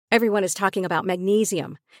Everyone is talking about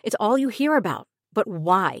magnesium. It's all you hear about. But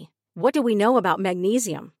why? What do we know about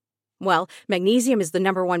magnesium? Well, magnesium is the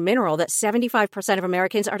number one mineral that 75% of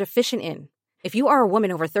Americans are deficient in. If you are a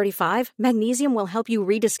woman over 35, magnesium will help you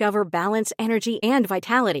rediscover balance, energy, and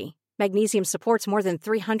vitality. Magnesium supports more than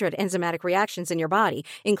 300 enzymatic reactions in your body,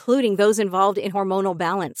 including those involved in hormonal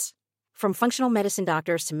balance. From functional medicine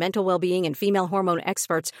doctors to mental well-being and female hormone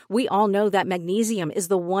experts, we all know that magnesium is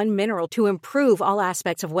the one mineral to improve all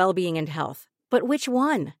aspects of well-being and health. But which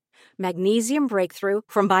one? Magnesium Breakthrough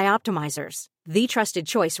from Bioptimizers, the trusted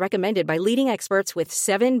choice recommended by leading experts with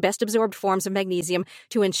 7 best-absorbed forms of magnesium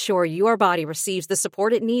to ensure your body receives the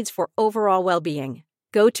support it needs for overall well-being.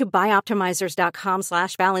 Go to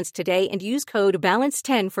bioptimizers.com/balance today and use code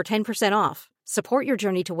BALANCE10 for 10% off. Support your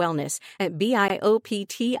journey to wellness at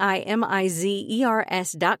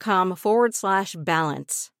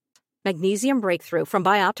bioptimizers.com/balance. Magnesium Breakthrough from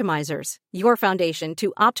Bioptimizers, your foundation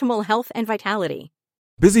to optimal health and vitality.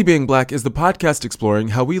 Busy Being Black is the podcast exploring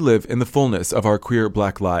how we live in the fullness of our queer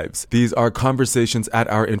Black lives. These are conversations at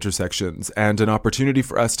our intersections and an opportunity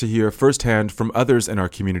for us to hear firsthand from others in our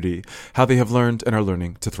community how they have learned and are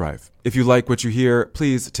learning to thrive. If you like what you hear,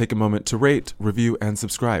 please take a moment to rate, review, and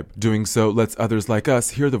subscribe. Doing so lets others like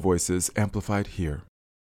us hear the voices amplified here.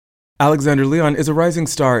 Alexander Leon is a rising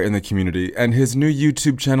star in the community, and his new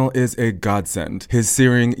YouTube channel is a godsend. His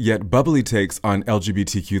searing yet bubbly takes on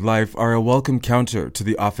LGBTQ life are a welcome counter to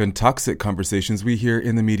the often toxic conversations we hear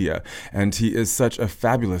in the media, and he is such a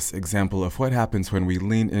fabulous example of what happens when we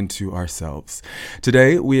lean into ourselves.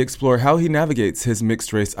 Today, we explore how he navigates his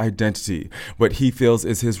mixed-race identity, what he feels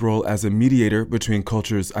is his role as a mediator between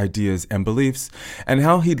cultures, ideas, and beliefs, and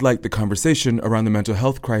how he'd like the conversation around the mental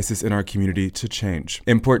health crisis in our community to change.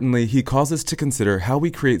 Importantly, he calls us to consider how we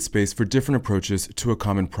create space for different approaches to a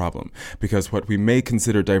common problem, because what we may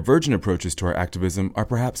consider divergent approaches to our activism are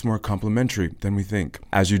perhaps more complementary than we think.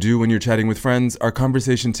 As you do when you're chatting with friends, our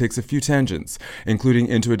conversation takes a few tangents, including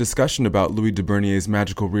into a discussion about Louis de Bernier's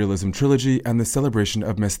magical realism trilogy and the celebration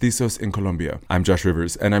of mestizos in Colombia. I'm Josh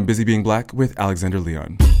Rivers, and I'm Busy Being Black with Alexander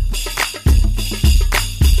Leon.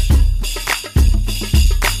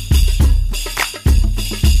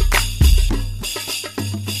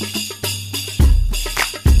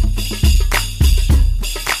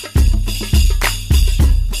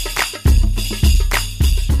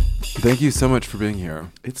 Thank you so much for being here.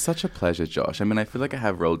 It's such a pleasure, Josh. I mean, I feel like I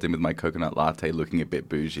have rolled in with my coconut latte looking a bit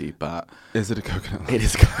bougie, but... Is it a coconut latte?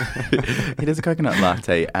 It is a coconut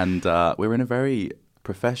latte, and we're in a very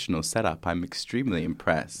professional setup. I'm extremely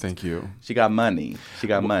impressed. Thank you. She got money.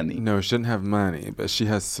 Money. No, she didn't have money, but she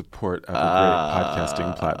has support of a great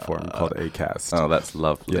podcasting platform called Acast. Oh, that's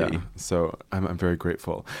lovely. Yeah, so I'm very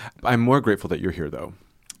grateful. I'm more grateful that you're here, though.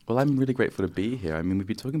 Well, I'm really grateful to be here. I mean, we've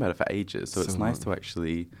been talking about it for ages, so it's nice to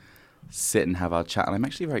actually sit and have our chat. And I'm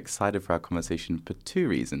actually very excited for our conversation for 2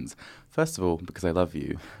 reasons. First of all, because I love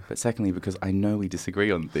you. But secondly, because I know we disagree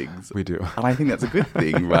on things. We do. And I think that's a good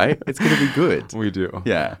thing, right? It's going to be good. We do.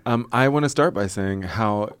 Yeah. I want to start by saying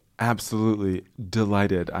how absolutely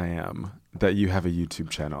delighted I am that you have a YouTube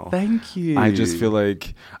channel. Thank you. I just feel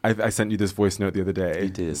like I sent you this voice note the other day. You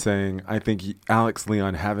did. Saying I think Alex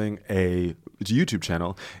Leon having a YouTube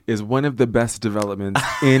channel is one of the best developments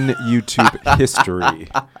in YouTube history.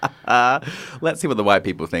 Let's see what the white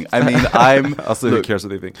people think. I mean, I'm also who cares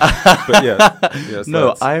what they think. But yes,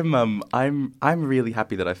 no, I'm really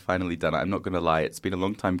happy that I've finally done it. I'm not going to lie; it's been a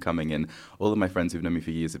long time coming, and all of my friends who've known me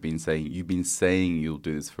for years have been saying you'll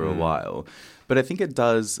do this for a while. But I think it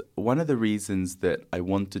does. One of the reasons that I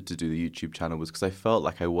wanted to do the YouTube channel was because I felt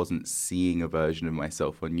like I wasn't seeing a version of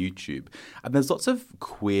myself on YouTube. And there's lots of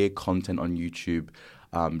queer content on YouTube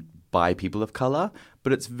by people of color,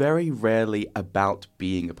 but it's very rarely about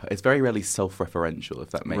being it's very rarely self-referential,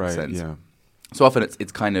 if that makes sense. Yeah. So often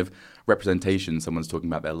it's kind of representation. Someone's talking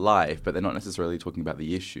about their life, but they're not necessarily talking about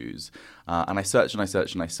the issues. And I searched and I got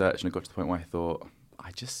to the point where I thought,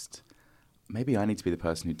 maybe I need to be the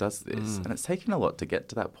person who does this. And it's taken a lot to get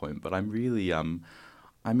to that point, but I'm really, I'm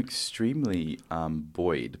extremely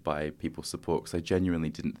buoyed by people's support, because I genuinely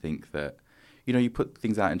didn't think that, you put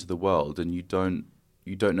things out into the world and you don't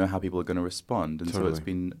know how people are going to respond. And Totally. So it's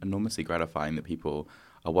been enormously gratifying that people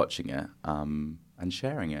are watching it and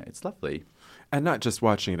sharing it. It's lovely. And not just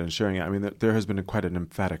watching it and sharing it. I mean, there has been quite an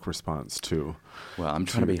emphatic response too. Well, I'm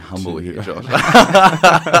trying to be humble here, Josh.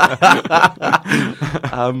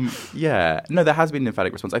 No, there has been an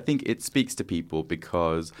emphatic response. I think it speaks to people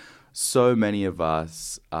because so many of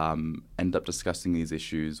us end up discussing these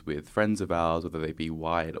issues with friends of ours, whether they be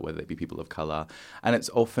white or whether they be people of color. And it's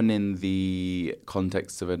often in the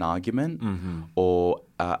context of an argument or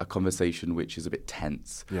a conversation which is a bit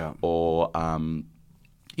tense, Yeah. or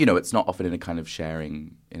it's not often in a kind of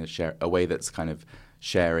a way that's kind of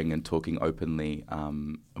sharing and talking openly,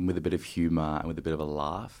 and with a bit of humor and with a bit of a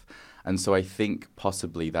laugh. And so I think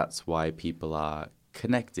possibly that's why people are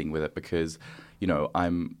connecting with it, because,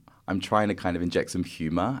 I'm trying to kind of inject some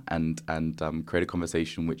humor and create a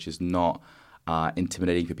conversation which is not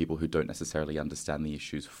intimidating for people who don't necessarily understand the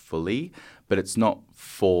issues fully, but it's not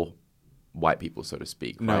for white people, so to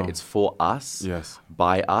speak, right? It's for us, yes,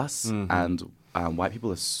 by us, and white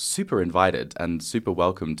people are super invited and super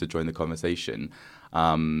welcome to join the conversation.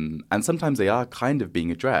 And sometimes they are kind of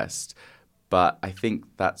being addressed, but I think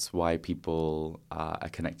that's why people are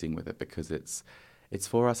connecting with it, because it's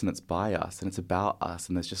for us and it's by us and it's about us,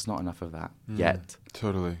 and there's just not enough of that yet.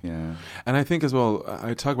 Totally. Yeah. And I think as well,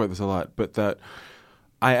 I talk about this a lot, but that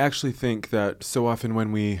I actually think that so often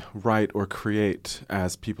when we write or create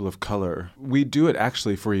as people of color, we do it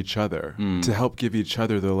actually for each other, to help give each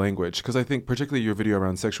other the language. Because I think particularly your video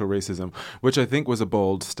around sexual racism, which I think was a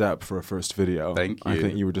bold step for a first video. Thank you. I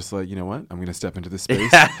think you were just like, you know what? I'm going to step into this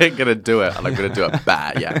space. Yeah, I'm going to do it. And I'm going to do it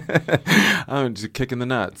bad, yeah. I'm just kicking the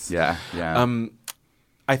nuts. Yeah, yeah.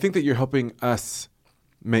 I think that you're helping us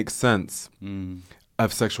make sense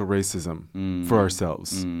of sexual racism for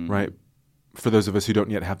ourselves, right? For those of us who don't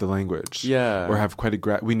yet have the language, or have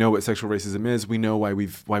quite we know what sexual racism is. We know why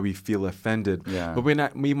we feel offended, but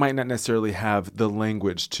we might not necessarily have the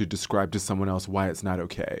language to describe to someone else why it's not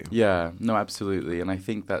okay. Yeah, no, absolutely. And I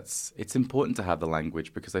think it's important to have the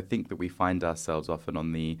language, because I think that we find ourselves often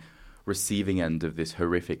on the receiving end of this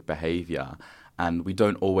horrific behavior, and we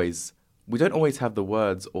don't always have the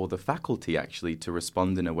words or the faculty actually to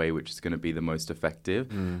respond in a way which is going to be the most effective.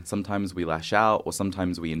 Sometimes we lash out, or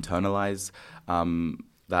sometimes we internalize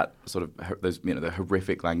that sort of the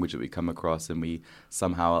horrific language that we come across, and we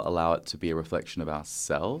somehow allow it to be a reflection of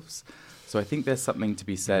ourselves. So I think there's something to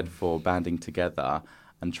be said for banding together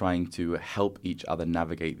and trying to help each other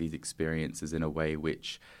navigate these experiences in a way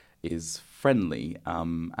which is friendly,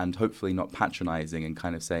 and hopefully not patronizing, and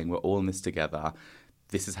kind of saying we're all in this together.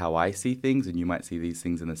 This is how I see things, and you might see these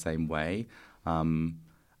things in the same way. And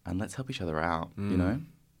let's help each other out,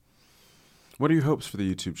 What are your hopes for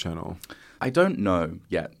the YouTube channel? I don't know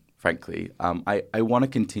yet, frankly. I want to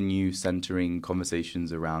continue centering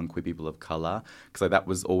conversations around queer people of color, because that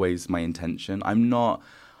was always my intention. I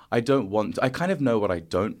kind of know what I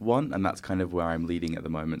don't want, and that's kind of where I'm leading at the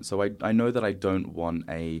moment. So I know that I don't want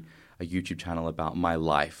a YouTube channel about my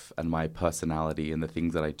life and my personality and the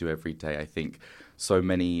things that I do every day. I think so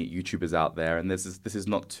many YouTubers out there, and this is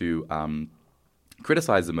not to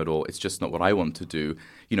criticize them at all. It's just not what I want to do.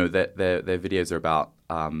 Their videos are about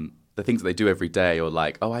the things that they do every day, or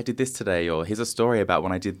like, oh, I did this today, or here's a story about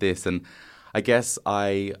when I did this. And I guess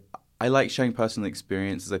I like sharing personal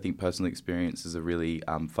experiences. I think personal experiences are really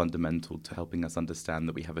fundamental to helping us understand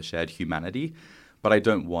that we have a shared humanity. But I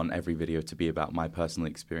don't want every video to be about my personal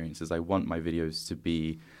experiences. I want my videos to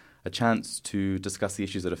be a chance to discuss the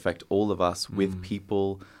issues that affect all of us with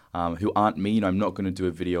people who aren't me. I'm not going to do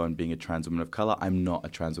a video on being a trans woman of color. I'm not a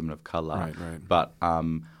trans woman of color. Right. But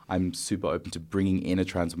I'm super open to bringing in a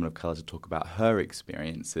trans woman of color to talk about her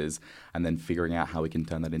experiences, and then figuring out how we can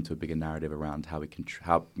turn that into a bigger narrative around how we can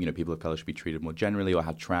how people of color should be treated more generally, or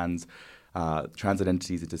how trans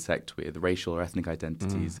identities intersect with racial or ethnic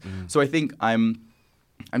identities. So I think I'm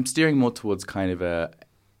steering more towards kind of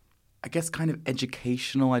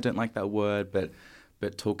educational. I don't like that word, but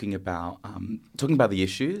talking about the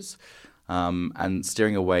issues, and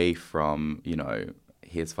steering away from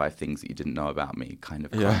here's 5 things that you didn't know about me kind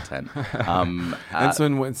of content. And so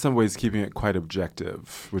in some ways keeping it quite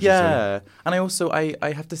objective. And I also, I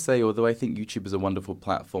have to say, although I think YouTube is a wonderful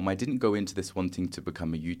platform, I didn't go into this wanting to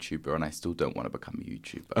become a YouTuber, and I still don't want to become a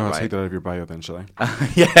YouTuber. I'll take that out of your bio then, shall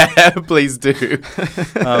I? Yeah, please do.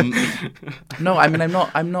 No, I mean,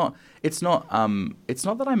 I'm not, it's not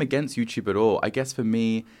that I'm against YouTube at all. I guess for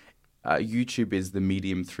me, YouTube is the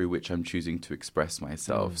medium through which I'm choosing to express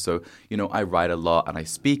myself. So, I write a lot and I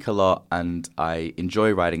speak a lot, and I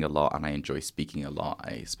enjoy writing a lot and I enjoy speaking a lot.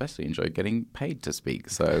 I especially enjoy getting paid to speak.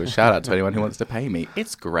 So shout out to anyone who wants to pay me.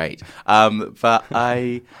 It's great. But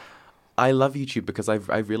I love YouTube because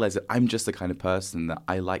I've realized that I'm just the kind of person that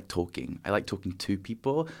I like talking. I like talking to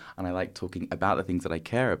people, and I like talking about the things that I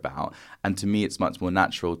care about. And to me, it's much more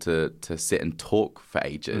natural to sit and talk for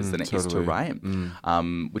ages than it is to write,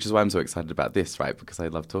 which is why I'm so excited about this, right? Because I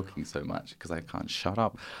love talking so much, because I can't shut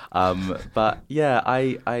up. But yeah,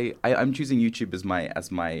 I'm choosing YouTube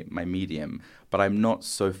as my medium. but I'm not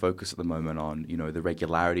so focused at the moment on, the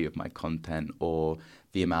regularity of my content or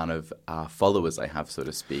the amount of followers I have, so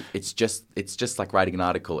to speak. It's just like writing an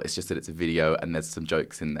article. It's just that it's a video and there's some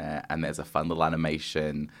jokes in there and there's a fun little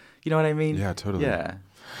animation. You know what I mean? Yeah, totally. Yeah.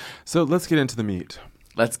 So let's get into the meat.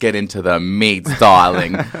 Let's get into the meat,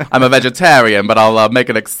 darling. I'm a vegetarian, but I'll make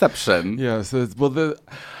an exception. Yeah. So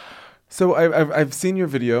I've seen your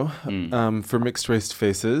video for Mixed Race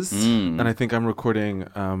Faces, and I think I'm recording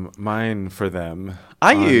mine for them.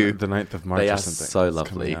 Are on you? The 9th of March They or are something. so It's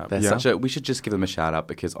lovely. coming up. They're we should just give them a shout out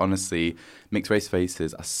because honestly, Mixed Race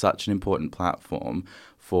Faces are such an important platform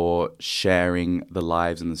for sharing the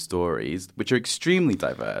lives and the stories, which are extremely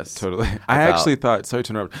diverse. Totally. I actually thought, sorry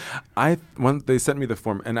to interrupt, they sent me the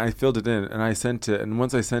form and I filled it in and I sent it. And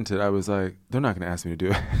once I sent it, I was like, they're not going to ask me to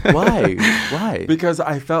do it. Why? Why? Because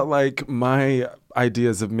I felt like my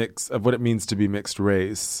ideas of what it means to be mixed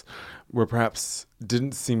race were perhaps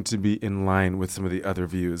didn't seem to be in line with some of the other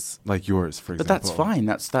views, like yours, for example. But that's fine.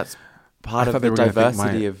 That's part of they the were gonna think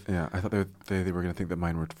diversity of... Yeah, I thought they were going to think that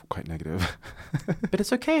mine were quite negative. But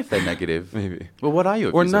it's okay if they're negative. Maybe. Well, what are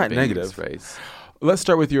your Or views not on being negative. mixed race? Let's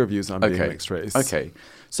start with your views on being mixed race. Okay.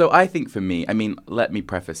 So I think for me, let me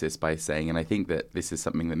preface this by saying, and I think that this is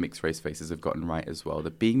something that Mixed Race Faces have gotten right as well,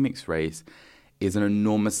 that being mixed race is an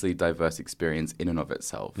enormously diverse experience in and of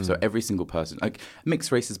itself. So every single person,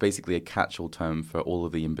 mixed race is basically a catch-all term for all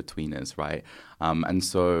of the in-betweeners, right? And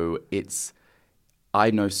so I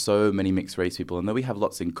know so many mixed race people, and though we have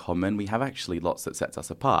lots in common, we have actually lots that sets us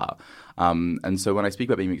apart. And so when I speak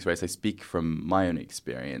about being mixed race, I speak from my own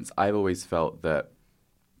experience. I've always felt that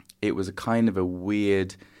it was a kind of a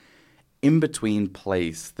weird in-between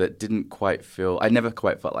place that didn't quite feel... I never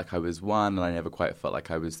quite felt like I was one, and I never quite felt like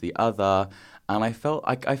I was the other. And I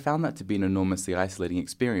found that to be an enormously isolating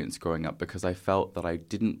experience growing up because I felt that I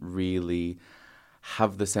didn't really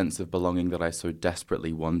have the sense of belonging that I so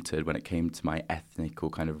desperately wanted when it came to my ethnic or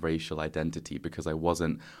kind of racial identity, because I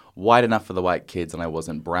wasn't white enough for the white kids and I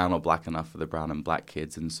wasn't brown or black enough for the brown and black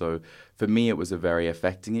kids. And so for me, it was a very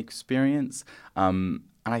affecting experience. And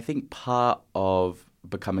I think part of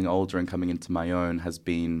becoming older and coming into my own has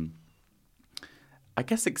been, I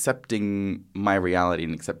guess, accepting my reality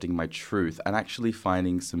and accepting my truth and actually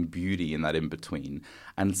finding some beauty in that in-between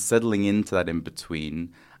and settling into that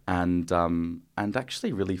in-between and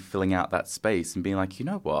actually really filling out that space and being like, you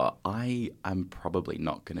know what, I am probably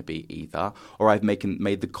not going to be either, or I've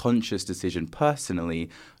made the conscious decision personally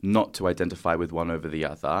not to identify with one over the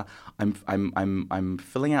other. I'm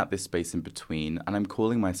filling out this space in between, and I'm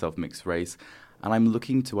calling myself mixed race. And I'm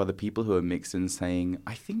looking to other people who are mixed and saying,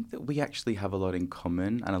 I think that we actually have a lot in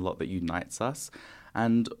common and a lot that unites us.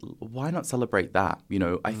 And why not celebrate that?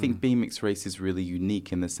 I think being mixed race is really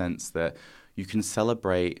unique in the sense that you can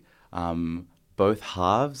celebrate both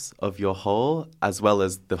halves of your whole as well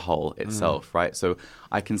as the whole itself, right? So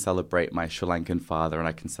I can celebrate my Sri Lankan father, and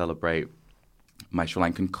I can celebrate my Sri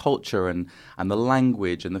Lankan culture and the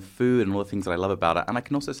language and the food and all the things that I love about it. And I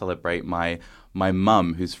can also celebrate my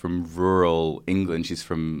mum, who's from rural England. She's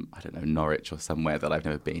from, I don't know, Norwich or somewhere that I've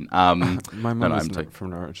never been. My mum is from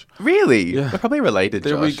Norwich. Really? Yeah. They're probably related,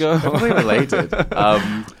 There Josh. we go. They're probably related.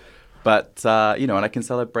 But, and I can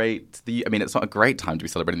celebrate it's not a great time to be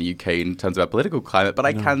celebrating the UK in terms of our political climate, but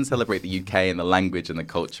I can celebrate the UK and the language and the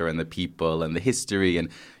culture and the people and the history. And,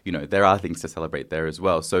 there are things to celebrate there as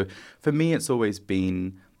well. So for me, it's always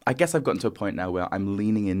been, I guess I've gotten to a point now where I'm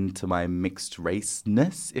leaning into my mixed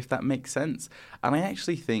raceness, if that makes sense. And I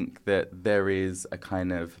actually think that there is a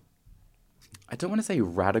kind of, I don't want to say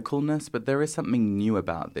radicalness, but there is something new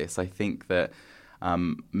about this. I think that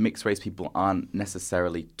mixed race people aren't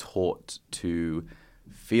necessarily taught to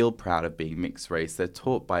feel proud of being mixed race. They're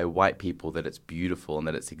taught by white people that it's beautiful and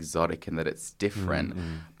that it's exotic and that it's different.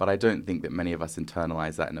 But I don't think that many of us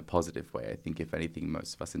internalize that in a positive way. I think if anything,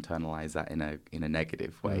 most of us internalize that in a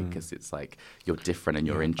negative way, because it's like you're different and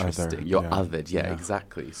you're interesting. You're othered. Yeah,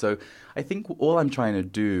 exactly. So I think all I'm trying to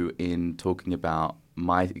do in talking about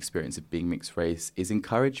my experience of being mixed race is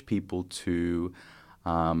encourage people to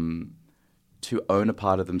own a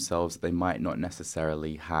part of themselves that they might not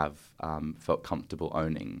necessarily have felt comfortable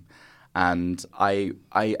owning. And I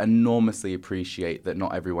enormously appreciate that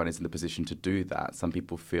not everyone is in the position to do that. Some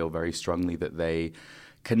people feel very strongly that they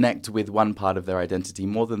connect with one part of their identity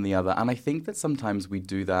more than the other. And I think that sometimes we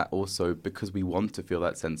do that also because we want to feel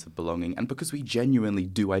that sense of belonging and because we genuinely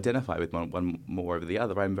do identify with one more over the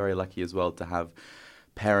other. I'm very lucky as well to have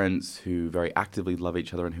parents who very actively love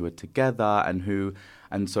each other and who are together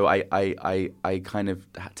and so I kind of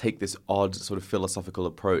take this odd sort of philosophical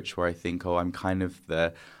approach where I think,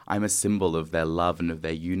 I'm a symbol of their love and of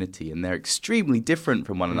their unity, and they're extremely different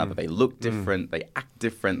from one another. They look different, they act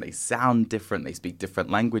different, they sound different, they speak different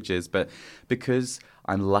languages, but because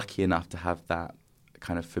I'm lucky enough to have that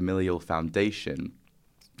kind of familial foundation,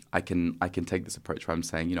 I can take this approach where I'm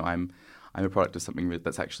saying, I'm a product of something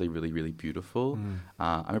that's actually really, really beautiful.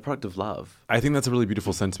 I'm a product of love. I think that's a really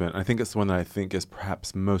beautiful sentiment. I think it's one that I think is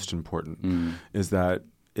perhaps most important, is that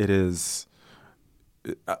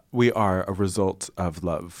we are a result of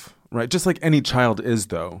love, right? Just like any child is,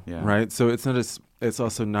 though, right? So it's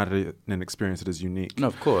also not an experience that is unique. No,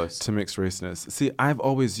 of course. To mixed raceness. See, I've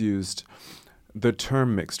always used the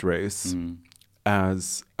term mixed race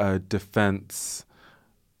as a defense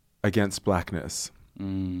against blackness.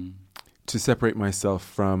 To separate myself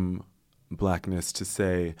from blackness, to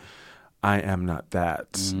say, I am not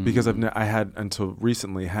that. Because I had, until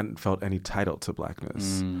recently, hadn't felt any title to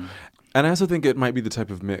blackness. And I also think it might be the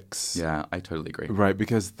type of mix. Yeah, I totally agree. Right,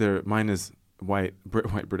 because mine is white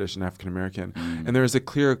British and African American. And there is a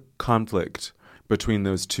clear conflict between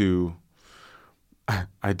those two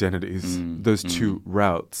identities, those two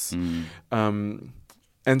routes. And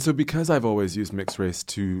so because I've always used mixed race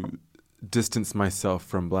to distance myself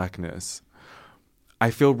from blackness,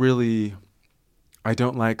 I feel I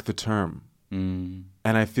don't like the term. And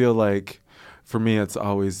I feel like for me it's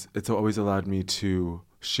always allowed me to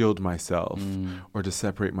shield myself or to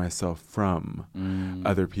separate myself from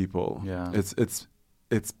other people. Yeah.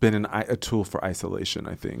 It's been a tool for isolation,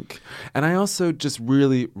 I think. And I also just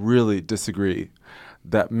really, really disagree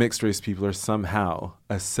that mixed race people are somehow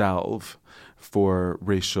a salve for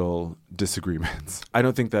racial disagreements. I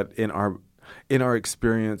don't think that in our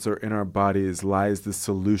experience or in our bodies lies the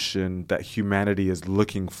solution that humanity is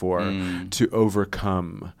looking for to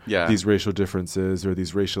overcome these racial differences or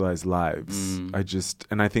these racialized lives. I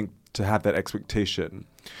think to have that expectation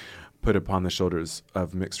put upon the shoulders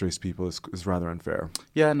of mixed race people is rather unfair.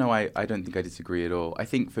 Yeah, no, I don't think I disagree at all. I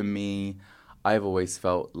think for me, I've always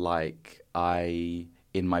felt like I,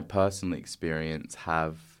 in my personal experience,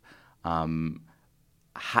 have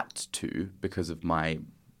had to, because of my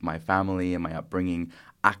family and my upbringing,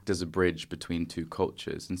 act as a bridge between two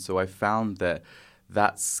cultures. And so I found that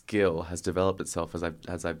skill has developed itself as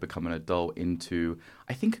I've become an adult into,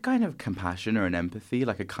 I think, a kind of compassion or an empathy,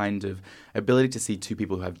 like a kind of ability to see two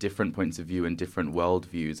people who have different points of view and different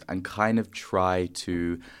worldviews and kind of try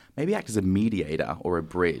to maybe act as a mediator or a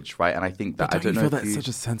bridge, right? And I think that, but I don't know if you feel that such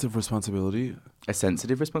a sense of responsibility? A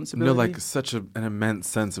sensitive responsibility? No, like such an immense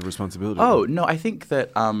sense of responsibility. Oh, no, I think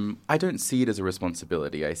that I don't see it as a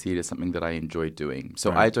responsibility. I see it as something that I enjoy doing.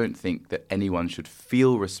 So I don't think that anyone should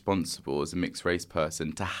feel responsible as a mixed race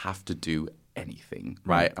person to have to do anything,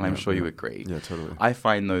 right? And I'm sure you agree. Yeah, totally. I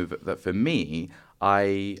find, though, that for me,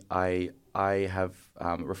 I have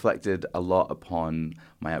reflected a lot upon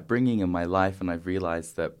my upbringing and my life, and I've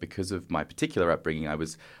realized that because of my particular upbringing, I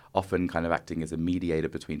was often kind of acting as a mediator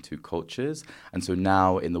between two cultures. And so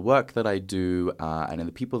now in the work that I do and in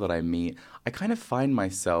the people that I meet, I kind of find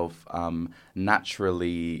myself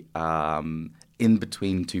naturally in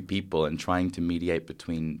between two people and trying to mediate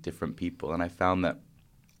between different people. And I found that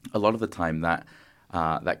a lot of the time that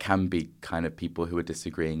can be kind of people who are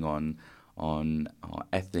disagreeing on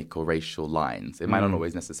ethnic or racial lines. It might not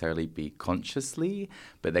always necessarily be consciously,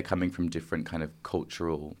 but they're coming from different kind of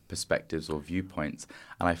cultural perspectives or viewpoints.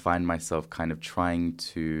 And I find myself kind of trying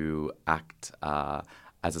to act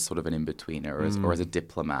as a sort of an in-betweener or as a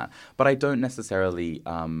diplomat. But I don't necessarily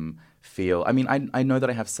feel... I mean, I know that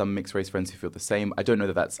I have some mixed race friends who feel the same. I don't know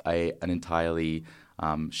that that's an entirely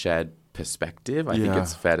shared perspective. I think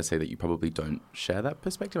it's fair to say that you probably don't share that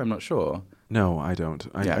perspective. I'm not sure. No, I don't.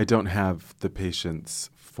 I don't have the patience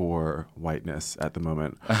for whiteness at the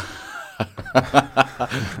moment. But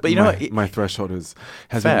you know what? My threshold has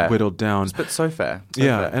been whittled down. But so fair.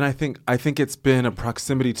 Fair. And I think it's been a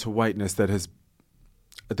proximity to whiteness that has...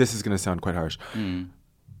 This is going to sound quite harsh.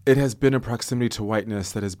 It has been a proximity to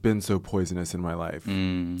whiteness that has been so poisonous in my life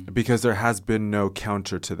because there has been no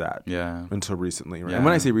counter to that until recently. Right? And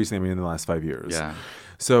when I say recently, I mean in the last 5 years. Yeah.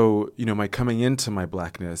 So, my coming into my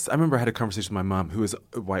blackness, I remember I had a conversation with my mom, who is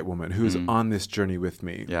a white woman, who is on this journey with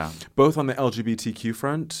me. Yeah. Both on the LGBTQ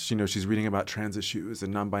front, she's reading about trans issues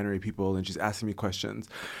and non-binary people, and she's asking me questions,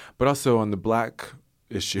 but also on the black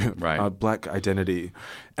issue, black identity,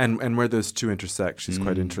 and where those two intersect, she's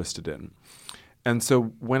quite interested in. And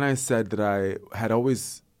so when I said that I had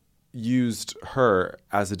always used her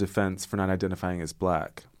as a defense for not identifying as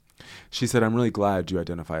black, she said, "I'm really glad you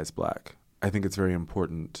identify as black I think it's very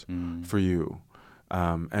important for you.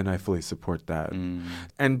 And I fully support that.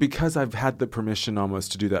 And because I've had the permission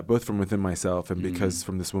almost to do that, both from within myself and because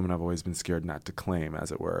from this woman I've always been scared not to claim, as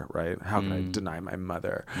it were, right? How can I deny my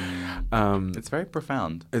mother? It's very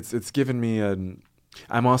profound. It's given me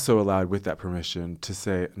I'm also allowed with that permission to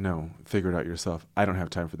say, no, figure it out yourself. I don't have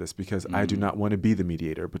time for this because I do not want to be the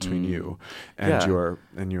mediator between you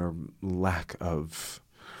and your lack of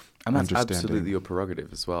And that's absolutely your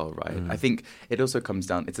prerogative as well, right? I think it also comes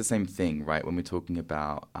down, it's the same thing, right? When we're talking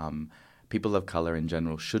about people of color in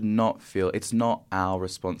general should not feel, it's not our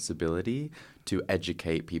responsibility to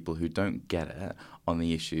educate people who don't get it on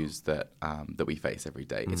the issues that we face every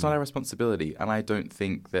day. It's not our responsibility. And I don't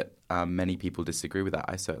think that many people disagree with that.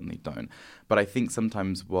 I certainly don't. But I think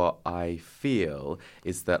sometimes what I feel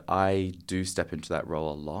is that I do step into that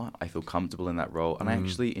role a lot. I feel comfortable in that role. And I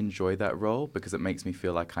actually enjoy that role because it makes me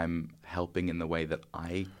feel like I'm helping in the way that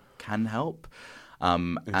I can help.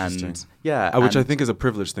 Interesting. And which I think is a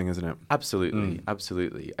privileged thing, isn't it? Absolutely,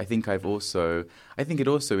 absolutely. I think it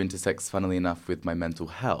also intersects, funnily enough, with my mental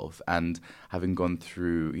health and having gone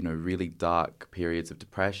through, really dark periods of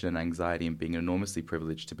depression and anxiety and being enormously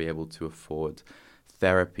privileged to be able to afford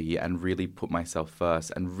therapy and really put myself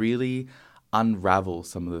first and really unravel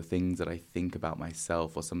some of the things that I think about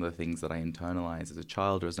myself or some of the things that I internalize as a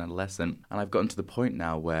child or as an adolescent. And I've gotten to the point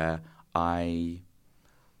now where I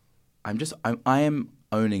am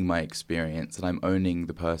owning my experience and I'm owning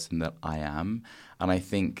the person that I am. And I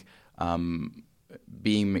think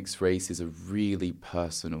being mixed race is a really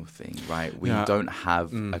personal thing, right? We don't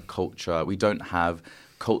have a culture. We don't have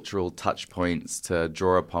cultural touch points to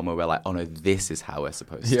draw upon where we're like, oh no, this is how we're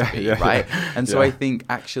supposed to be, right? And so I think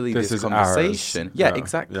actually this conversation,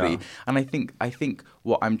 exactly. And I think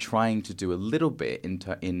what I'm trying to do a little bit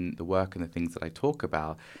in the work and the things that I talk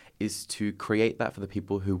about is to create that for the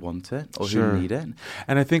people who want it or who need it.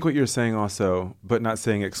 And I think what you're saying also, but not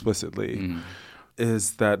saying explicitly,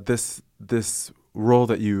 is that this role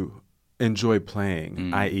that you enjoy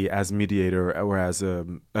playing, i.e. as mediator or as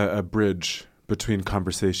a bridge between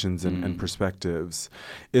conversations and perspectives,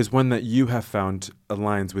 is one that you have found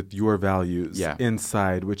aligns with your values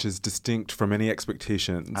inside, which is distinct from any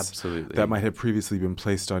expectations that might have previously been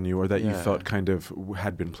placed on you or that you felt kind of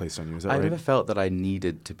had been placed on you. Is that right? I never felt that I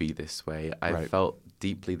needed to be this way. I felt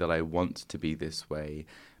deeply that I want to be this way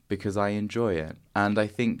because I enjoy it. And I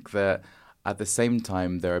think that at the same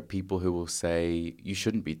time, there are people who will say, you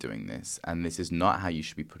shouldn't be doing this, and this is not how you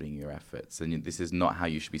should be putting your efforts, and this is not how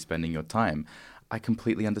you should be spending your time. I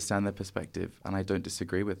completely understand their perspective, and I don't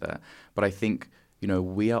disagree with that. But I think,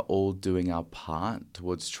 we are all doing our part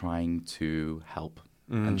towards trying to help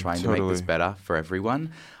and trying to make this better for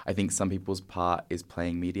everyone. I think some people's part is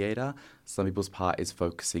playing mediator. Some people's part is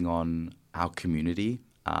focusing on our community,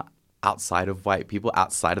 outside of white people,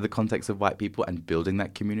 outside of the context of white people, and building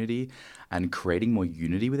that community and creating more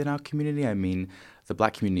unity within our community. I mean, the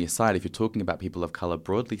black community aside, if you're talking about people of color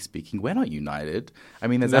broadly speaking, we're not united. I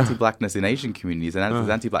mean, there's anti-blackness in Asian communities and there's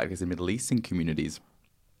anti-blackness in Middle Eastern communities.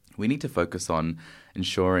 We need to focus on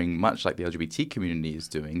ensuring, much like the LGBT community is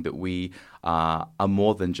doing, that we are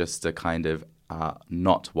more than just a kind of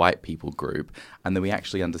not white people group, and that we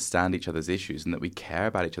actually understand each other's issues and that we care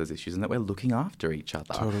about each other's issues and that we're looking after each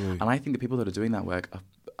other. Totally. And I think the people that are doing that work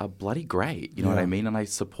are bloody great. You know what I mean? And I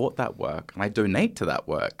support that work and I donate to that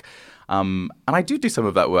work. And I do some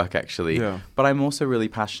of that work actually. Yeah. But I'm also really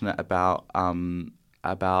passionate about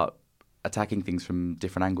attacking things from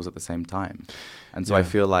different angles at the same time. And so I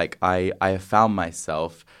feel like I have found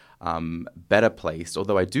myself better placed,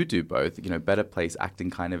 although I do both, better placed acting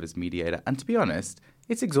kind of as mediator. And to be honest,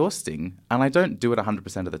 it's exhausting. And I don't do it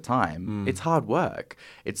 100% of the time. It's hard work.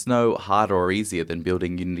 It's no harder or easier than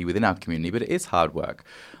building unity within our community, but it is hard work.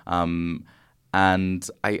 And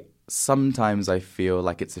sometimes I feel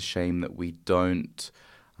like it's a shame that we don't,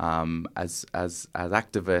 as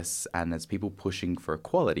activists and as people pushing for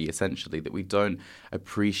equality, essentially, that we don't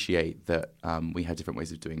appreciate that we have different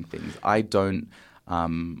ways of doing things. I don't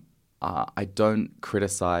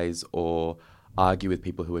criticize or argue with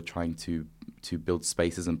people who are trying to build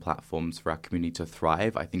spaces and platforms for our community to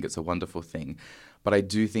thrive. I think it's a wonderful thing. But I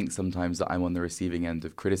do think sometimes that I'm on the receiving end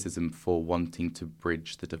of criticism for wanting to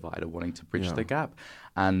bridge the divide or wanting to bridge the gap.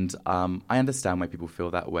 And I understand why people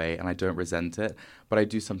feel that way, and I don't resent it. But I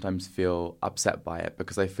do sometimes feel upset by it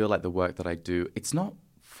because I feel like the work that I do, it's not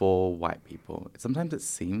for white people. Sometimes it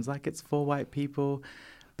seems like it's for white people.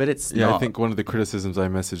 But it's not. I think one of the criticisms I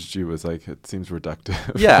messaged you was like, it seems reductive.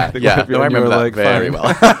 I remember that very well.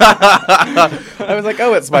 I was like,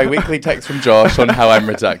 it's my weekly text from Josh on how I'm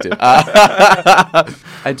reductive.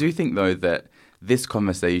 I do think, though, that this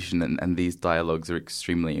conversation and these dialogues are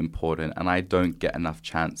extremely important, and I don't get enough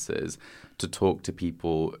chances to talk to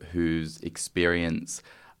people whose experience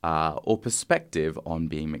or perspective on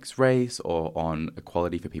being mixed race, or on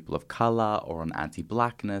equality for people of color, or on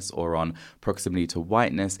anti-blackness, or on proximity to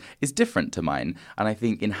whiteness is different to mine. And I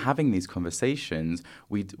think in having these conversations,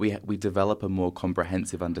 we develop a more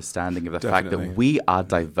comprehensive understanding of the fact that we are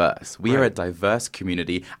diverse. We are a diverse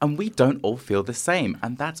community, and we don't all feel the same.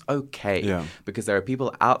 And that's okay, because there are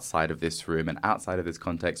people outside of this room and outside of this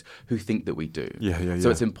context who think that we do. So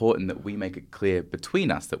it's important that we make it clear between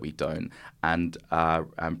us that we don't, and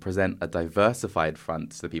present a diversified front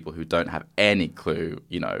to the people who don't have any clue,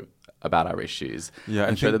 about our issues,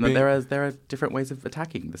 and show them that there are different ways of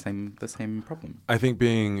attacking the same problem. I think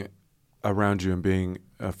being around you and being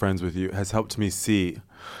friends with you has helped me see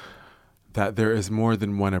that there is more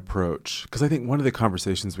than one approach. Because I think one of the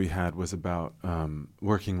conversations we had was about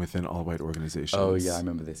working within all-white organizations. Oh, yeah, I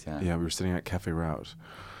remember this, Yeah, we were sitting at Cafe Route.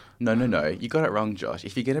 No. You got it wrong, Josh.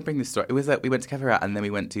 If you're going to bring this story, it was that we went to Cafe Route and then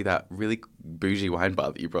we went to that really bougie wine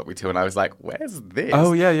bar that you brought me to, and I was like, where's this?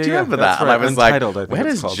 Oh, yeah. Do you remember that? Right. And I was Untitled, like, I think where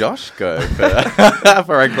it's does called. Josh go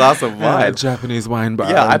for a glass of wine? A Japanese wine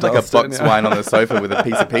bar. Yeah, I had like a box wine on the sofa with a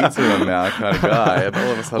piece of pizza in my mouth kind of guy. And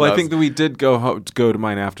all of a sudden I think that we did go to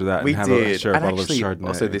mine after that we and have did. share a And bottle actually, of Chardonnay.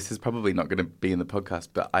 also, this is probably not going to be in the podcast,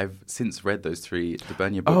 but I've since read those 3 De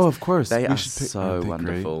Bernier books. Oh, of course. They We are should pick- so aren't they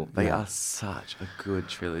wonderful. great? They Yeah. are such a good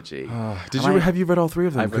trilogy. Have you read all 3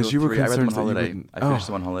 of them? I've read all Because you were 3. I read them on concerned that you holiday. wouldn't. I finished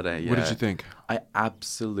them on holiday. Yeah. What did you think? I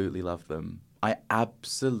absolutely love them. I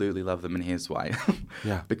absolutely love them, and here's why.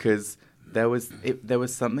 Yeah. Because there was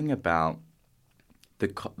something about the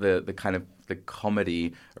kind of the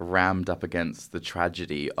comedy rammed up against the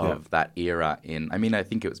tragedy of that era. I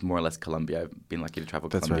think it was more or less Colombia. I've been lucky to travel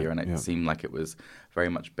to Colombia, right, and it seemed like it was very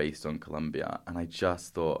much based on Colombia. And I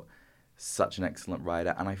just thought, such an excellent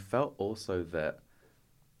writer. And I felt also that.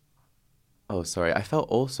 I felt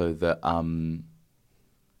also that.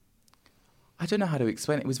 I don't know how to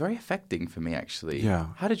explain it. It was very affecting for me, actually. Yeah.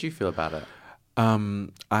 How did you feel about it?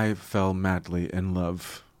 I fell madly in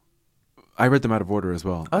love. I read them out of order as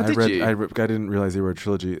well. Oh, did you? I didn't realize they were a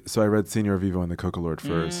trilogy. So I read Señor Vivo and the Coca Lord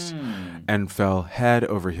first and fell head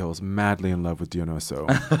over heels madly in love with Dionyso.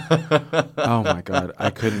 Oh, my God. I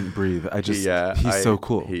couldn't breathe. He's so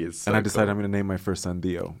cool. He is so And I decided cool. I'm going to name my first son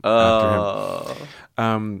Dio after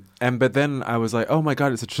him. But then I was like, oh, my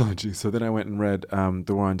God, it's a trilogy. So then I went and read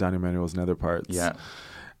The War on Daniel Manuel's Nether Parts. Yeah.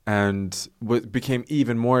 And became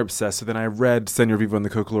even more obsessed. So then I read Señor Vivo and the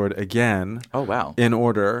Coca Lord again. Oh, wow. In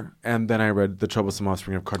order. And then I read The Troublesome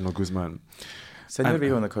Offspring of Cardinal Guzman. Señor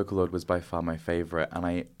Vivo and the Coca Lord was by far my favorite, and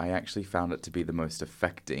I actually found it to be the most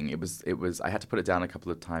affecting. It was. I had to put it down a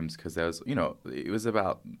couple of times because there was, it was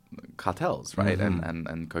about cartels, right,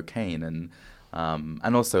 and cocaine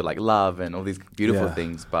and also like love and all these beautiful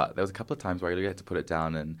things. But there was a couple of times where I really had to put it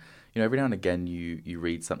down, and every now and again you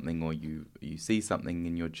read something or you see something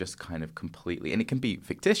and you're just kind of completely, and it can be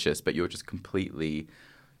fictitious, but you're just completely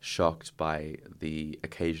shocked by the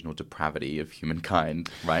occasional depravity of humankind,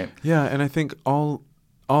 right? Yeah, and I think all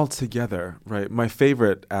together, right, my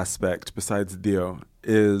favorite aspect besides Dio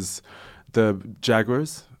is the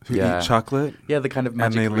jaguars who eat chocolate. Yeah, the kind of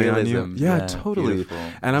magic and they lay realism. on you. Yeah, totally. Beautiful.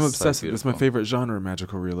 And I'm So obsessed with it. It's my beautiful. favorite genre,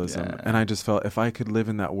 magical realism. Yeah. And I just felt if I could live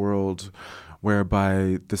in that world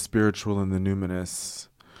whereby the spiritual and the numinous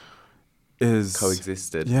is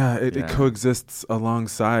coexisted. Yeah, it coexists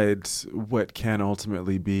alongside what can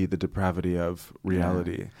ultimately be the depravity of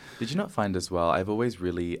reality. Yeah. Did you not find as well? I've always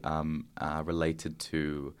really related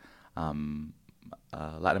to Latin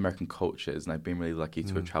American cultures, and I've been really lucky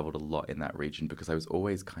to have traveled a lot in that region because I was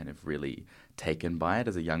always kind of really taken by it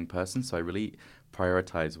as a young person. So I really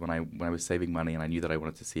prioritized when I was saving money and I knew that I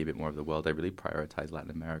wanted to see a bit more of the world. I really prioritized Latin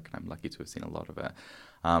America, and I'm lucky to have seen a lot of it.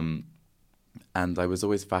 And I was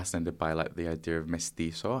always fascinated by like the idea of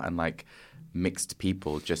mestizo and like mixed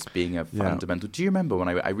people just being a fundamental. Do you remember when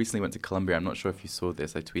I recently went to Colombia? I'm not sure if you saw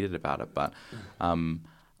this. I tweeted about it, but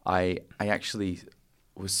I actually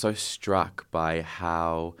was so struck by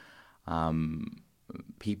how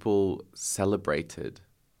people celebrated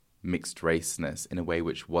mixed raceness in a way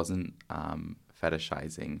which wasn't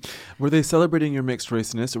fetishizing. Were they celebrating your mixed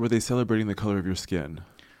raceness, or were they celebrating the color of your skin?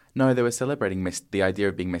 No, they were celebrating the idea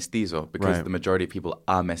of being mestizo because Right. the majority of people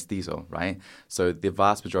are mestizo, right? So the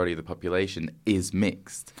vast majority of the population is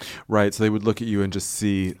mixed. Right. So they would look at you and just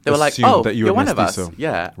They were like, assume oh, that you you're were one of us. mestizo.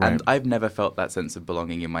 Yeah. Right. And I've never felt that sense of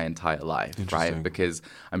belonging in my entire life, Interesting. right? Because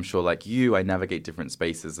I'm sure like you, I navigate different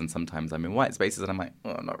spaces and sometimes I'm in white spaces and I'm like,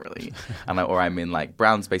 oh, not really. Or I'm in like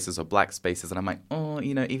brown spaces or black spaces and I'm like, oh,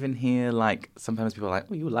 even here, like sometimes people are like,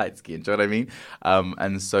 oh, you light skinned, do you know what I mean?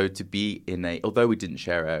 And so to be although we didn't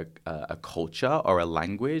share a culture or a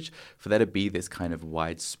language, for there to be this kind of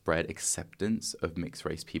widespread acceptance of mixed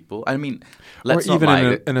race people. I mean, let's or even not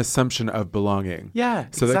lie. an assumption of belonging. Yeah,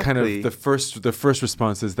 So that kind of exactly. the first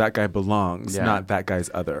response is that guy belongs, Yeah. not that guy's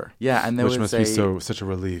other. Yeah, and there which was must be such a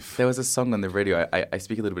relief. There was a song on the radio. I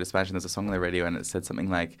speak a little bit of Spanish, and there's a song on the radio, and it said something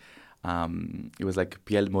like, it was like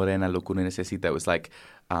piel morena, lo que uno necesita. It was like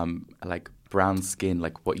brown skin,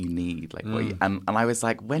 like what you need, like what you, and I was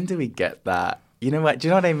like, when do we get that? You know what? Do you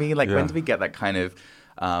know what I mean? Like, Yeah. when do we get that kind of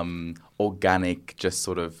organic, just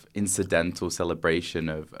sort of incidental celebration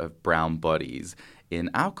of brown bodies in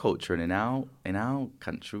our culture and in our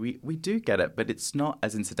country? We do get it, but it's not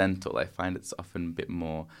as incidental. I find it's often a bit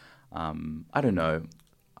more. I don't know.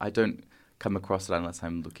 I don't come across it unless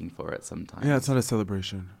I'm looking for it sometimes. Yeah, it's not a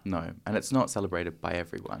celebration. No, and it's not celebrated by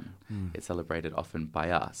everyone. It's celebrated often by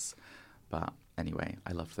us. But anyway,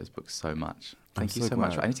 I loved those books so much. Thank you so so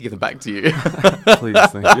much. glad. I need to give them back to you. Please,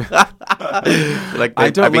 thank you. Like I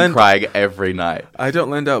don't I've been lend- crying every night. I don't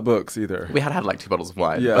lend out books either. We had like 2 bottles of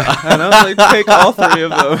wine. Yeah, and I was like, take all 3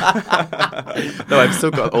 of them. No, I've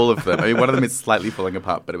still got all of them. I mean, one of them is slightly falling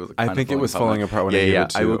apart, but it was. I kind think of it was falling apart when I yeah, gave yeah. it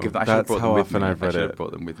to I will you. give them. I should have That's brought how them with often me. I've read I should it. have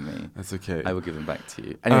brought them with me. That's okay. I will give them back to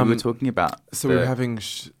you. Anyway, we were talking about. So we were having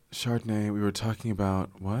Chardonnay. We were talking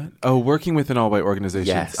about what? Oh, working with an all-white organization.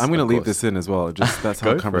 Yes, I'm going to of leave course. this in as well. Just that's how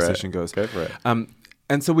Go the for conversation it. goes. Go for it.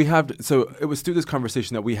 And so it was through this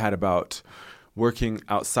conversation that we had about working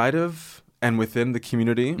outside of and within the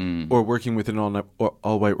community, or working within an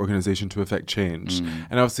all-white organization to affect change.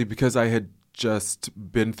 And obviously, because I had just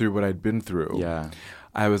been through what I'd been through, Yeah.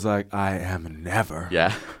 I was like, I am never.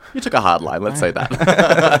 Yeah. You took a hard line. Let's say that.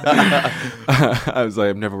 I was like,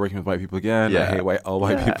 I'm never working with white people again. I hate all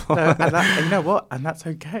white people. No, and you know what? And that's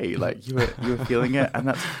okay. Like you were feeling it, and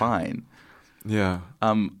that's fine. Yeah.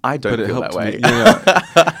 I don't But it feel that helped way.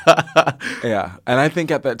 me. Yeah. And I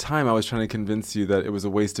think at that time I was trying to convince you that it was a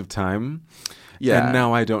waste of time. Yeah. And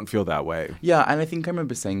now I don't feel that way. Yeah, and I think I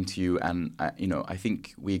remember saying to you, and I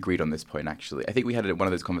think we agreed on this point. Actually, I think we had one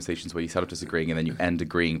of those conversations where you start off disagreeing and then you end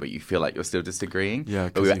agreeing, but you feel like you're still disagreeing. Yeah,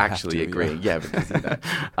 but we 'cause were you have actually to, agreeing. Yeah, because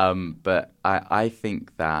But I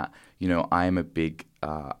think that I'm a big,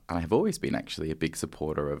 and I have always been actually a big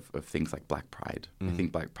supporter of things like Black Pride. I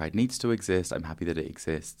think Black Pride needs to exist. I'm happy that it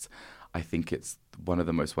exists. I think it's one of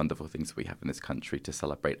the most wonderful things we have in this country to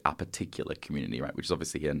celebrate our particular community, right? Which is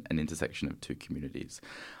obviously an intersection of 2 communities.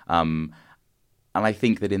 And I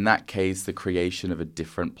think that in that case, the creation of a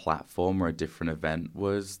different platform or a different event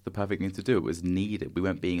was the perfect thing to do. It was needed. We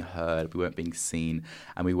weren't being heard, we weren't being seen,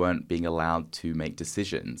 and we weren't being allowed to make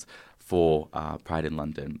decisions for Pride in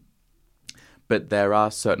London. But there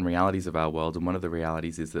are certain realities of our world, and one of the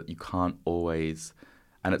realities is that you can't always,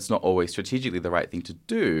 and it's not always strategically the right thing to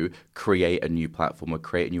do, create a new platform or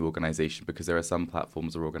create a new organization, because there are some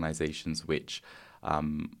platforms or organizations which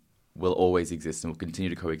will always exist and will continue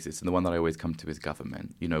to coexist. And the one that I always come to is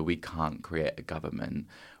government. We can't create a government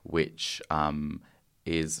which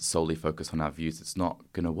is solely focused on our views. It's not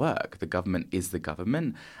going to work. The government is the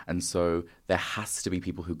government. And so there has to be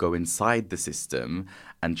people who go inside the system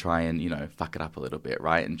and try and, fuck it up a little bit,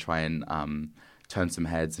 right? And try and turn some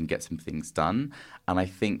heads and get some things done. And I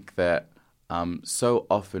think that so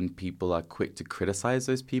often people are quick to criticize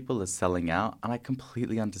those people as selling out. And I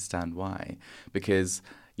completely understand why. Because,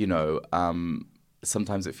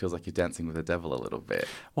 sometimes it feels like you're dancing with the devil a little bit.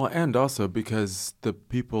 Well, and also because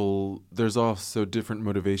there's also different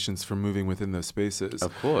motivations for moving within those spaces.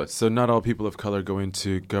 Of course. So not all people of color go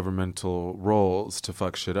into governmental roles to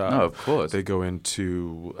fuck shit up. No, of course. They go in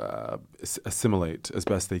to assimilate as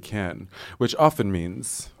best they can, which often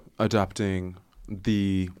means adopting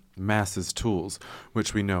the masses' tools,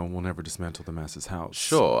 which we know will never dismantle the masses' house.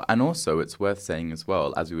 Sure. And also it's worth saying as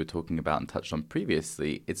well, as we were talking about and touched on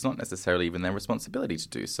previously, it's not necessarily even their responsibility to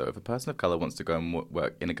do so. If a person of color wants to go and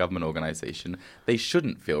work in a government organization, they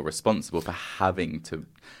shouldn't feel responsible for having to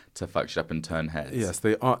fuck shit up and turn heads. Yes,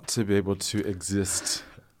 they ought to be able to exist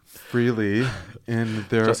freely in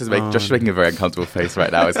their Josh is making a very uncomfortable face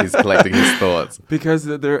right now as he's collecting his thoughts. Because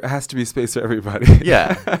there has to be space for everybody.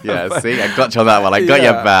 Yeah. See, I got you on that one. I got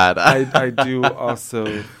you bad. I do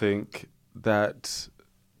also think that,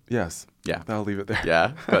 Yes. Yeah. I'll leave it there.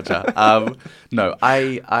 Yeah, gotcha. No,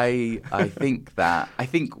 I think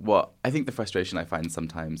the frustration I find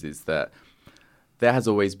sometimes is that there has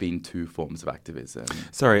always been two forms of activism.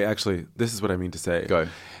 Sorry, actually, this is what I mean to say. Go.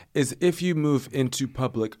 Is if you move into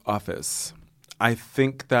public office, I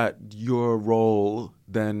think that your role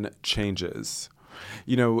then changes.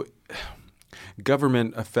 You know,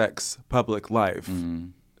 government affects public life,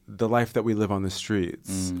 the life that we live on the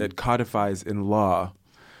streets. It codifies in law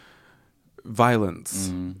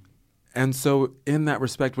violence. And so in that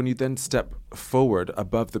respect, when you then step forward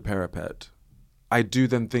above the parapet, I do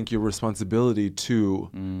then think your responsibility to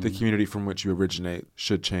the community from which you originate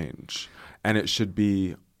should change. And it should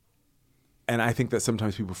be, and I think that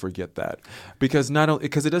sometimes people forget that. Because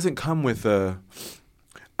it doesn't come with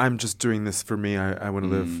I'm just doing this for me. I want to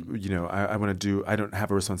live, you know, I want to do, I don't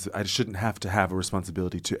have a I shouldn't have to have a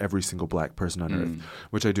responsibility to every single black person on earth,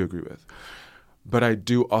 which I do agree with. But I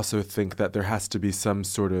do also think that there has to be some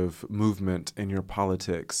sort of movement in your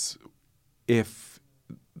politics if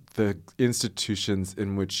the institutions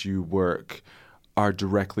in which you work are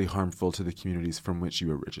directly harmful to the communities from which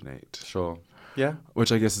you originate. Sure. Yeah.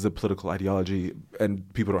 Which I guess is a political ideology,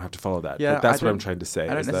 and people don't have to follow that. Yeah, but that's what I'm trying to say.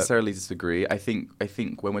 I don't necessarily disagree. I think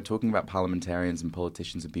when we're talking about parliamentarians and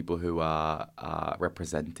politicians and people who are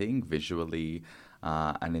representing visually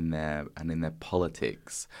and in their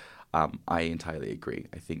politics, I entirely agree.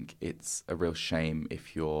 I think it's a real shame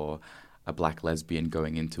if you're a black lesbian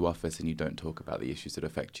going into office and you don't talk about the issues that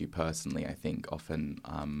affect you personally. I think often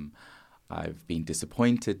I've been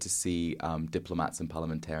disappointed to see diplomats and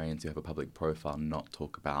parliamentarians who have a public profile not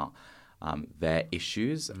talk about their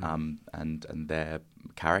issues and their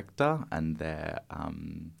character and their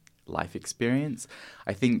life experience.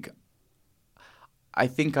 I think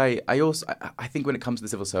when it comes to the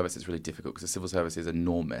civil service, it's really difficult because the civil service is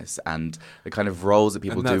enormous, and the kind of roles that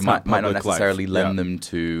people do might not necessarily lend them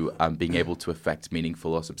to being able to affect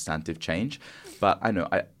meaningful or substantive change. But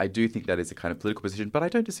I do think that is a kind of political position, but I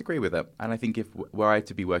don't disagree with it. And I think if were I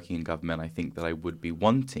to be working in government, I think that I would be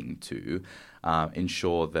wanting to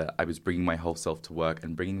ensure that I was bringing my whole self to work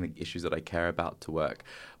and bringing the issues that I care about to work.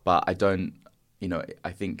 But I don't,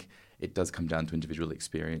 I think it does come down to individual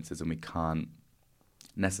experiences, and we can't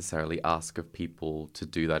necessarily ask of people to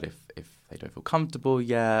do that if they don't feel comfortable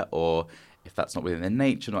yet, or if that's not within their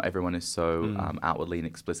nature. Not everyone is so outwardly and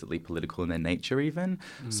explicitly political in their nature even.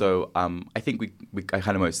 So I think I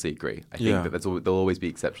kind of mostly agree. I think that there'll always be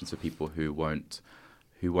exceptions for people who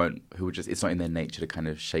just, it's not in their nature to kind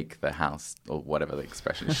of shake the house, or whatever the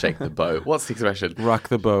expression is, shake the boat. What's the expression? Rock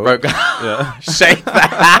the boat. Shake the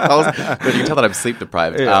house. But you can tell that I'm sleep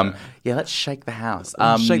deprived. Yeah, let's shake the house.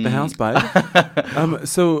 Shake the house, bud.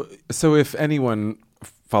 So if anyone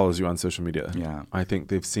follows you on social media, I think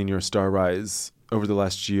they've seen your star rise over the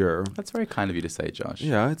last year. That's very kind of you to say, Josh.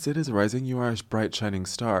 Yeah, it is rising. You are a bright, shining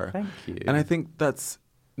star. Thank you. And I think that's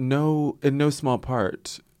in no small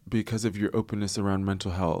part because of your openness around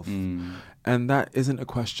mental health. And that isn't a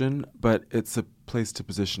question, but it's a place to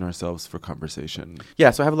position ourselves for conversation. Yeah,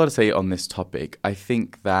 so I have a lot to say on this topic. I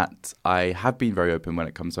think that I have been very open when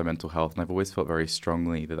it comes to my mental health, and I've always felt very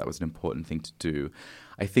strongly that was an important thing to do.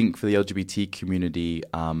 I think for the LGBT community,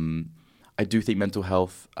 I do think mental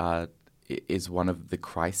health is one of the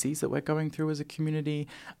crises that we're going through as a community.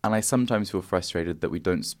 And I sometimes feel frustrated that we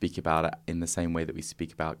don't speak about it in the same way that we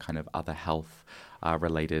speak about kind of other health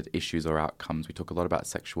related issues or outcomes. We talk a lot about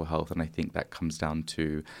sexual health, and I think that comes down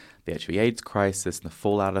to the HIV/AIDS crisis and the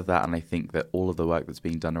fallout of that. And I think that all of the work that's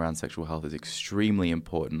being done around sexual health is extremely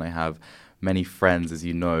important. I have many friends, as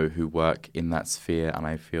you know, who work in that sphere, and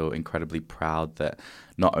I feel incredibly proud that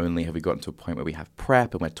not only have we gotten to a point where we have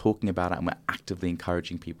PrEP and we're talking about it and we're actively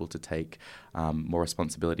encouraging people to take more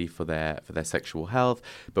responsibility for their sexual health,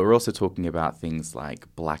 but we're also talking about things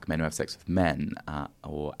like black men who have sex with men,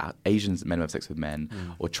 or Asian men who have sex with men,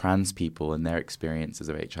 or trans people and their experiences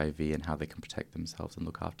of HIV and how they can protect themselves and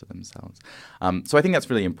look after themselves. So I think that's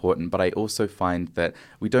really important, but I also find that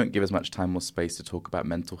we don't give as much time or space to talk about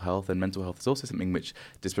mental health, and mental health is also something which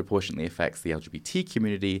disproportionately affects the LGBT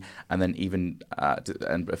community, and then even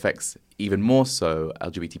and affects even more so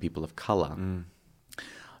LGBT people of color.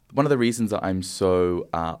 One of the reasons that I'm so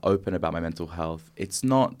open about my mental health,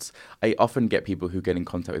 I often get people who get in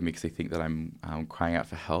contact with me because they think that I'm crying out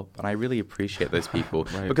for help, and I really appreciate those people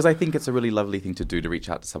because I think it's a really lovely thing to do, to reach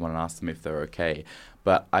out to someone and ask them if they're okay.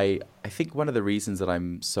 But I think one of the reasons that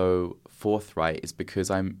I'm so forthright is because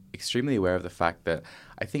I'm extremely aware of the fact that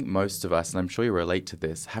I think most of us, and I'm sure you relate to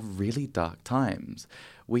this, have really dark times.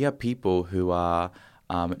 We are people who are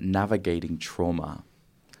navigating trauma.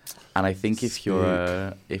 And I think if you're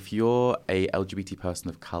a LGBT person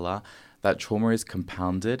of color, that trauma is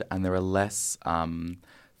compounded, and there are less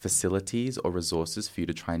facilities or resources for you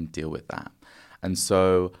to try and deal with that. And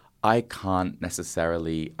so I can't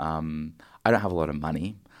necessarily. I don't have a lot of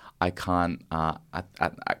money. I can't.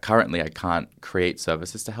 Currently, I can't create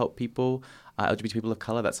services to help people, LGBT people of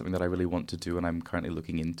color. That's something that I really want to do, and I'm currently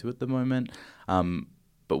looking into at the moment.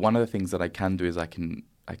 But one of the things that I can do is I can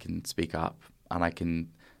speak up, and I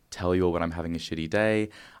can tell you all when I'm having a shitty day,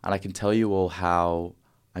 and I can tell you all how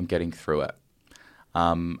I'm getting through it.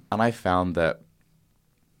 And I found that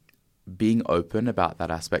being open about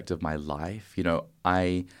that aspect of my life,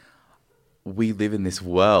 we live in this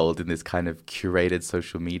world, in this kind of curated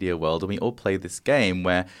social media world, and we all play this game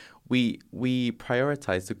where we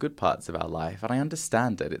prioritize the good parts of our life. And I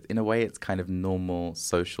understand it. In a way, it's kind of normal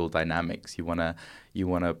social dynamics. You wanna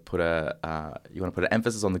put an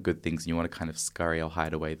emphasis on the good things, and you want to kind of scurry or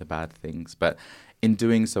hide away the bad things. But in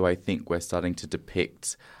doing so, I think we're starting to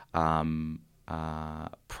depict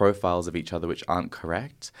profiles of each other which aren't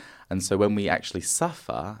correct. And so when we actually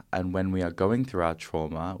suffer, and when we are going through our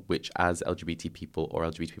trauma, which as LGBT people or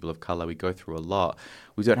LGBT people of color, we go through a lot,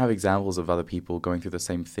 we don't have examples of other people going through the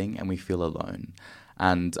same thing, and we feel alone.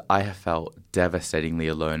 And I have felt devastatingly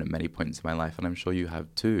alone at many points in my life, and I'm sure you have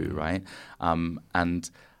too, right? And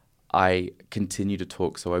I continue to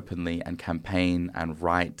talk so openly and campaign and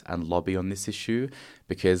write and lobby on this issue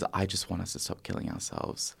because I just want us to stop killing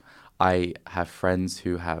ourselves. I have friends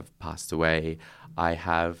who have passed away. I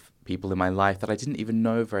have people in my life that I didn't even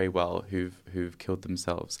know very well who've killed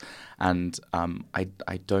themselves. And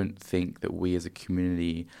I don't think that we as a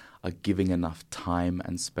community are giving enough time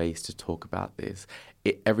and space to talk about this.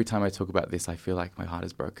 Every time I talk about this, I feel like my heart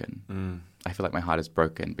is broken. I feel like my heart is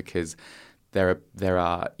broken because there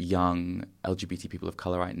are young LGBT people of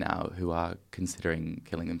color right now who are considering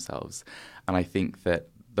killing themselves. And I think that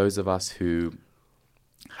those of us who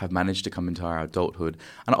have managed to come into our adulthood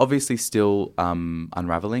and obviously still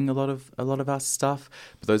unraveling a lot of our stuff,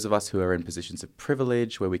 but those of us who are in positions of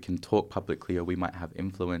privilege where we can talk publicly or we might have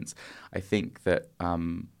influence, I think that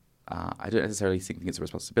I don't necessarily think it's a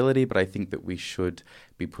responsibility, but I think that we should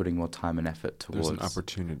be putting more time and effort towards. There's an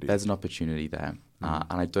opportunity. There's an opportunity there. And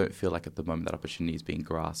I don't feel like at the moment that opportunity is being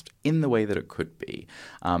grasped in the way that it could be.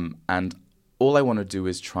 And all I want to do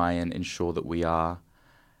is try and ensure that we are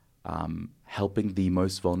helping the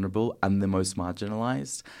most vulnerable and the most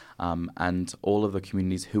marginalized, and all of the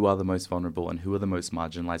communities who are the most vulnerable and who are the most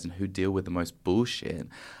marginalized and who deal with the most bullshit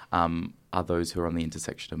are those who are on the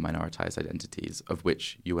intersection of minoritized identities, of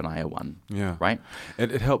which you and I are one. Yeah. Right?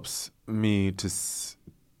 It helps me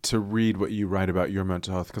to read what you write about your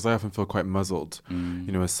mental health, because I often feel quite muzzled,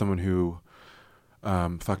 as someone who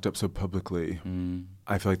fucked up so publicly.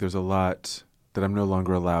 I feel like there's a lot that I'm no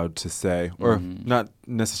longer allowed to say, or not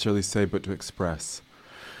necessarily say, but to express.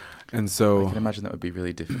 And so I can imagine that would be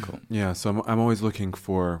really difficult. Yeah, so I'm always looking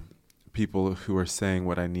for people who are saying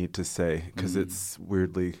what I need to say, because it's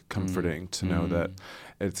weirdly comforting to know that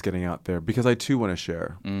it's getting out there, because I too want to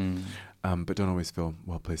share, but don't always feel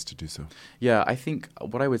well placed to do so. Yeah, I think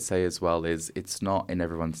what I would say as well is it's not in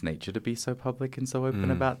everyone's nature to be so public and so open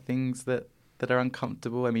about things that are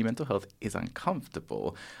uncomfortable. I mean, mental health is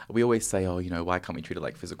uncomfortable. We always say, why can't we treat it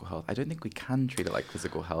like physical health? I don't think we can treat it like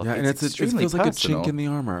physical health. Yeah, and it feels personal. like a chink in the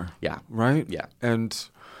armor. Yeah. Right? Yeah. And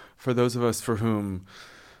for those of us for whom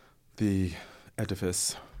the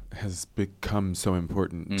edifice has become so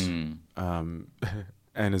important,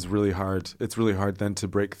 and is really hard. It's really hard then to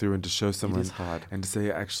break through and to show someone and to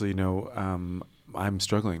say, actually, I'm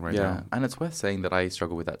struggling right now. Yeah, and it's worth saying that I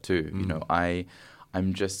struggle with that too.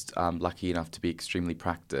 I'm just lucky enough to be extremely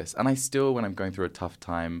practiced. And I still, when I'm going through a tough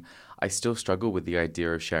time, I still struggle with the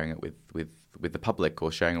idea of sharing it with the public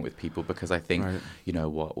or sharing it with people, because I think,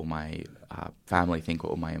 what will my family think?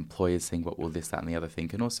 What will my employers think? What will this, that, and the other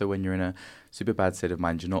think? And also when you're in a super bad state of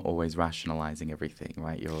mind, you're not always rationalizing everything,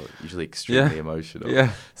 right? You're usually extremely emotional.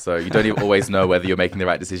 Yeah. So you don't even always know whether you're making the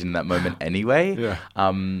right decision in that moment anyway. Yeah.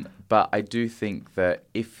 But I do think that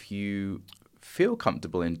if you feel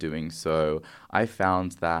comfortable in doing so, I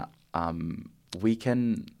found that we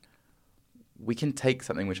can take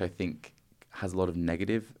something which I think has a lot of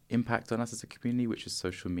negative impact on us as a community, which is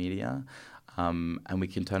social media, and we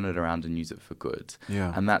can turn it around and use it for good.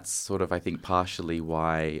 Yeah. And that's sort of, I think, partially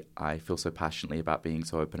why I feel so passionately about being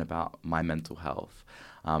so open about my mental health.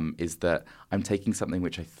 Is that I'm taking something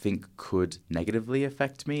which I think could negatively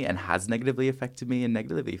affect me and has negatively affected me and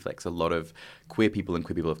negatively affects a lot of queer people and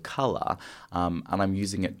queer people of colour, and I'm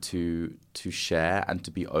using it to share and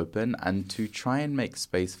to be open and to try and make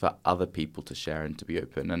space for other people to share and to be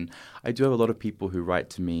open. And I do have a lot of people who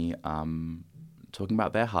write to me talking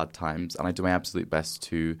about their hard times, and I do my absolute best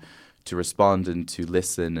to respond and to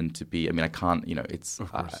listen and to be, I mean, I can't, it's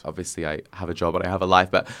obviously I have a job and I have a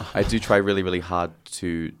life, but I do try really, really hard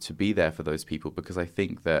to be there for those people, because I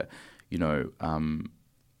think that,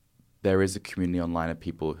 there is a community online of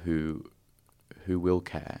people who will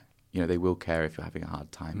care. They will care if you're having a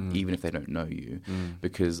hard time, even if they don't know you,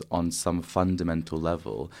 because on some fundamental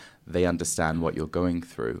level, they understand what you're going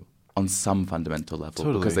through on some fundamental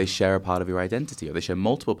level, because they share a part of your identity, or they share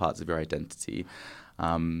multiple parts of your identity.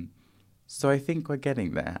 So I think we're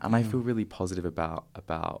getting there, and I feel really positive about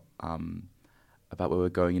where we're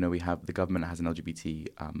going. The government has an LGBT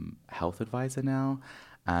health advisor now,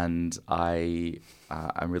 and I'm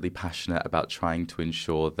really passionate about trying to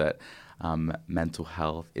ensure that mental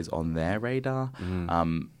health is on their radar.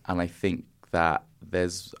 And I think that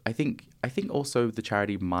I think also the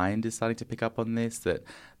charity Mind is starting to pick up on this, that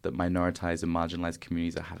minoritized and marginalized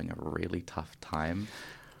communities are having a really tough time.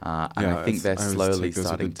 And I think they're slowly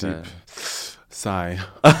starting to sigh,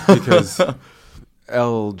 because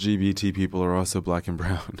LGBT people are also black and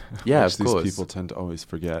brown. Yeah, which of course. These people tend to always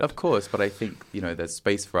forget. Of course, but I think, there's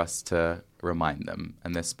space for us to remind them,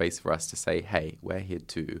 and there's space for us to say, hey, we're here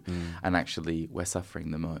too, and actually we're suffering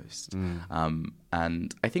the most.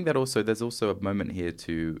 And I think that there's also a moment here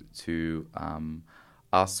to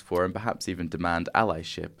ask for and perhaps even demand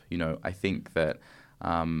allyship. I think that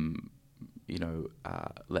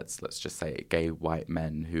let's just say gay white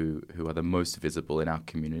men who are the most visible in our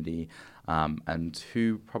community, and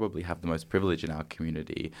who probably have the most privilege in our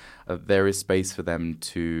community, there is space for them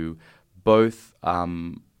to both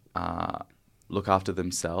look after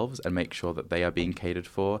themselves and make sure that they are being catered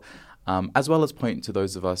for, as well as point to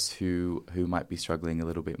those of us who might be struggling a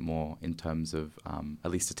little bit more in terms of,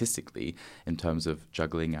 at least statistically, in terms of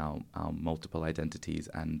juggling our multiple identities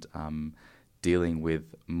and dealing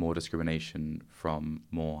with more discrimination from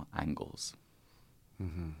more angles.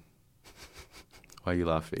 Why are you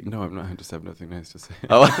laughing? No, I'm not. I just have nothing nice to say.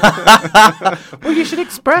 Oh. Well, you should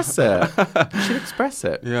express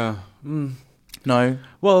it. Yeah. No.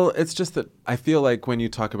 Well, it's just that I feel like when you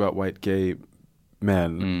talk about white gay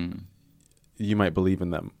men, you might believe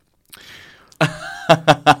in them.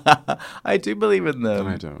 I do believe in them. And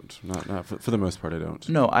I don't. Not for the most part, I don't.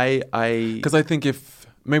 No, I because I think if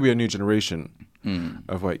maybe a new generation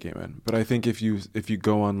of white gay men, but I think if you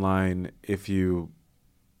go online, if you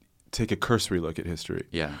take a cursory look at history,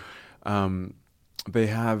 they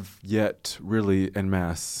have yet really en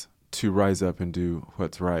masse to rise up and do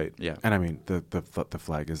what's right. Yeah, and I mean the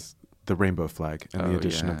flag is the rainbow flag, and the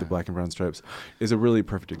addition of the black and brown stripes is a really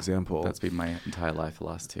perfect example. That's been my entire life the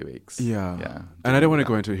last 2 weeks. Yeah. And I don't want to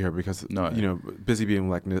go into it here because busy being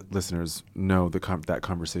black listeners know that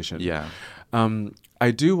conversation. Yeah.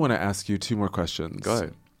 I do want to ask you 2 more questions.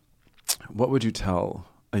 Go. What would you tell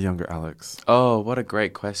a younger Alex? Oh, what a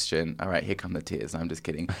great question! All right, here come the tears. No, I'm just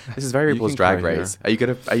kidding. This is Very RuPaul's Drag Race. Are you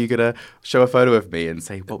gonna show a photo of me and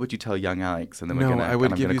say, what would you tell young Alex? And then I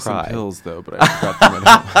would give you some pills though, but I forgot them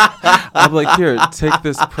at home. I'm like, here, take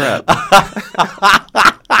this prep.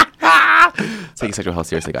 Taking sexual health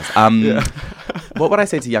seriously, guys. What would I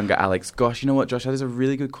say to younger Alex? Gosh, you know what, Josh? That is a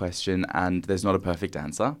really good question, and there's not a perfect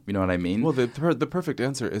answer. You know what I mean? Well, the perfect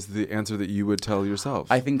answer is the answer that you would tell yourself.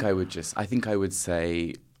 Let me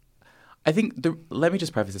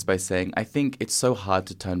just preface this by saying, I think it's so hard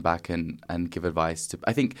to turn back and give advice to.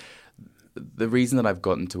 I think the reason that I've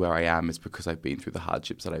gotten to where I am is because I've been through the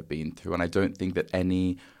hardships that I've been through, and I don't think that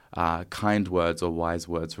any kind words or wise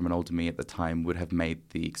words from an older me at the time would have made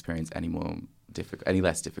the experience any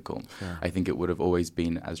less difficult. Sure. I think it would have always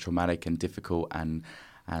been as traumatic and difficult and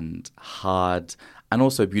hard and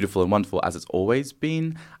also beautiful and wonderful as it's always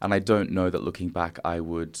been. And I don't know that looking back, I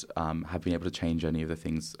would have been able to change any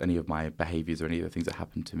of my behaviors or any of the things that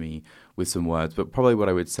happened to me with some words. But probably what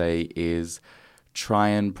I would say is try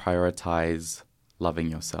and prioritize loving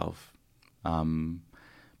yourself.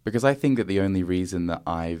 Because I think that the only reason that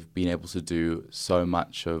I've been able to do so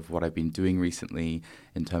much of what I've been doing recently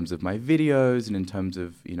in terms of my videos and in terms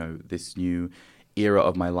of, this new era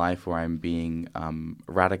of my life where I'm being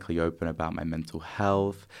radically open about my mental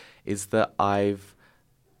health is that I've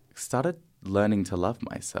started learning to love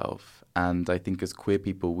myself. And I think as queer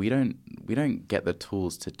people, we don't get the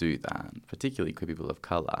tools to do that, particularly queer people of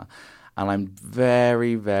colour. And I'm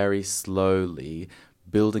very, very slowly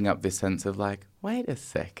building up this sense of like, wait a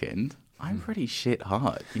second, I'm pretty shit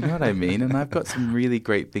hot. You know what I mean? And I've got some really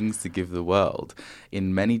great things to give the world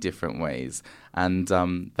in many different ways. And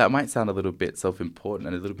that might sound a little bit self-important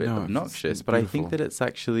and a little bit obnoxious, but I think that it's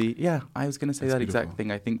actually, I was going to say that exact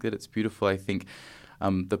thing. I think that it's beautiful. I think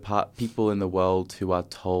people in the world who are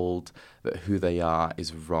told that who they are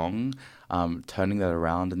is wrong, turning that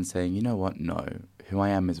around and saying, you know what, no, who I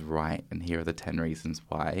am is right, and here are the 10 reasons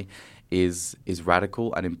why, is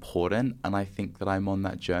radical and important. And I think that I'm on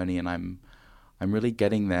that journey, and I'm really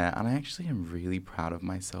getting there. And I actually am really proud of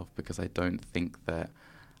myself, because I don't think that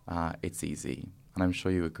it's easy. And I'm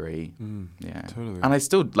sure you agree. Yeah, totally. And I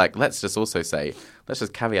still, let's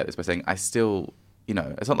just caveat this by saying I still,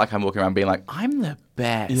 it's not like I'm walking around being like, I'm the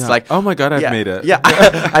best. Yeah. Oh my God, I've made it. Yeah,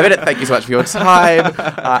 I made it. Thank you so much for your time.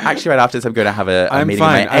 Actually, right after this, I'm going to have a meeting with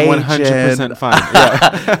my agent. I'm 100% fine.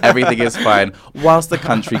 Yeah. Everything is fine. Whilst the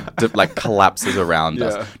country collapses around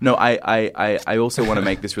us. No, I also want to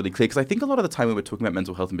make this really clear, because I think a lot of the time when we're talking about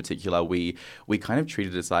mental health in particular, we kind of treat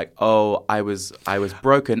it as like, oh, I was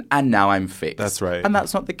broken and now I'm fixed. That's right. And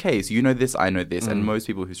that's not the case. You know this, I know this, and most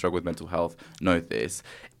people who struggle with mental health know this.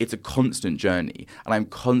 It's a constant journey, and I'm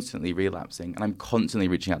constantly relapsing, and I'm constantly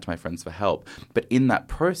reaching out to my friends for help. But in that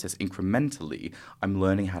process, incrementally, I'm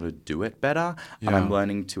learning how to do it better, and I'm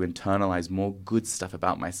learning to internalize more good stuff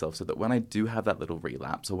about myself, so that when I do have that little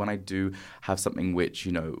relapse, or when I do have something which,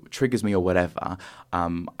 triggers me or whatever,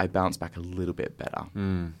 I bounce back a little bit better.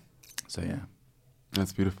 So, yeah.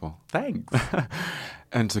 That's beautiful. Thanks.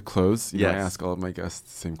 And to close, I ask all of my guests the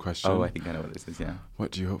same question. Oh, I think I know what this is, yeah. What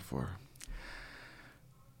do you hope for?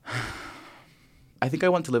 I think I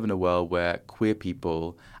want to live in a world where queer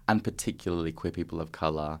people, and particularly queer people of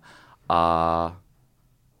colour, are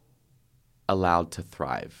allowed to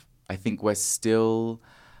thrive. I think we're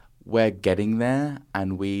getting there,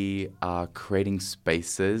 and we are creating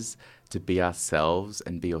spaces to be ourselves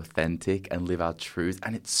and be authentic and live our truth,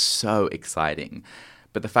 and it's so exciting.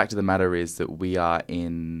 But the fact of the matter is that we are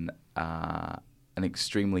in an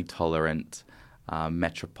extremely tolerant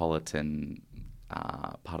metropolitan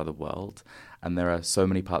part of the world, and there are so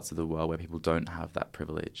many parts of the world where people don't have that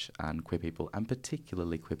privilege, and queer people, and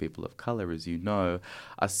particularly queer people of colour, as you know,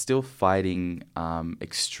 are still fighting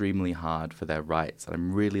extremely hard for their rights. And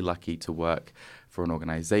I'm really lucky to work for an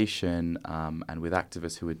organisation and with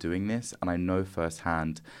activists who are doing this, and I know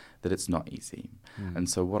firsthand that it's not easy. And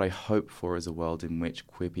so what I hope for is a world in which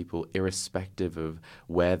queer people, irrespective of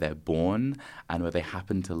where they're born and where they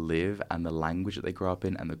happen to live and the language that they grow up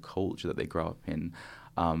in and the culture that they grow up in,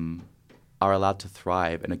 are allowed to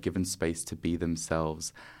thrive and are given space to be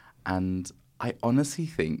themselves. And I honestly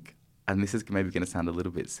think, and this is maybe going to sound a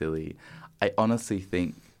little bit silly, I honestly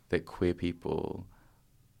think that queer people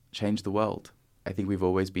change the world. I think we've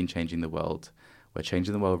always been changing the world. We're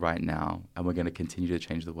changing the world right now, and we're going to continue to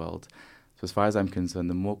change the world. So as far as I'm concerned,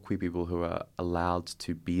 the more queer people who are allowed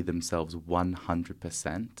to be themselves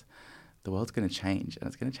 100%, the world's going to change, and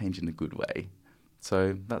it's going to change in a good way.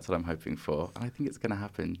 So that's what I'm hoping for. And I think it's going to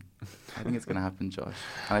happen. I think it's going to happen, Josh.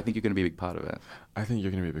 And I think you're going to be a big part of it. I think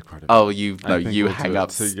you're going to be a big part of it. Oh, you hang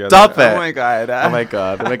up. Stop it. Oh my God. Oh my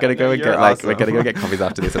God. We're going to go and get awesome. We're going to go get coffees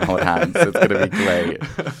after this and hold hands. It's going to be great.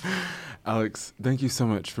 Alex, thank you so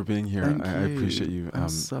much for being here. Thank you. I appreciate you. I'm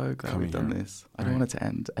so glad we've done this. I don't want it to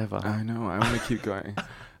end ever. I know. I want to keep going.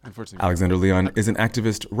 Unfortunately, Alexander Leon is an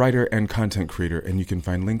activist, writer, and content creator, and you can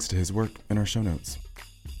find links to his work in our show notes.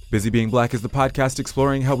 Busy Being Black is the podcast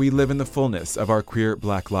exploring how we live in the fullness of our queer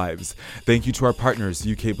Black lives. Thank you to our partners,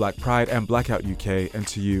 UK Black Pride and Blackout UK, and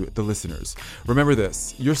to you, the listeners. Remember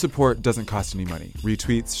this, your support doesn't cost any money.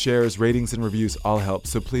 Retweets, shares, ratings, and reviews all help,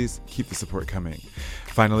 so please keep the support coming.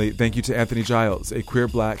 Finally, thank you to Anthony Giles, a queer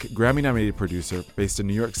Black, Grammy-nominated producer based in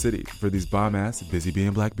New York City, for these bomb-ass Busy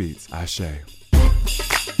Being Black beats. Ashe.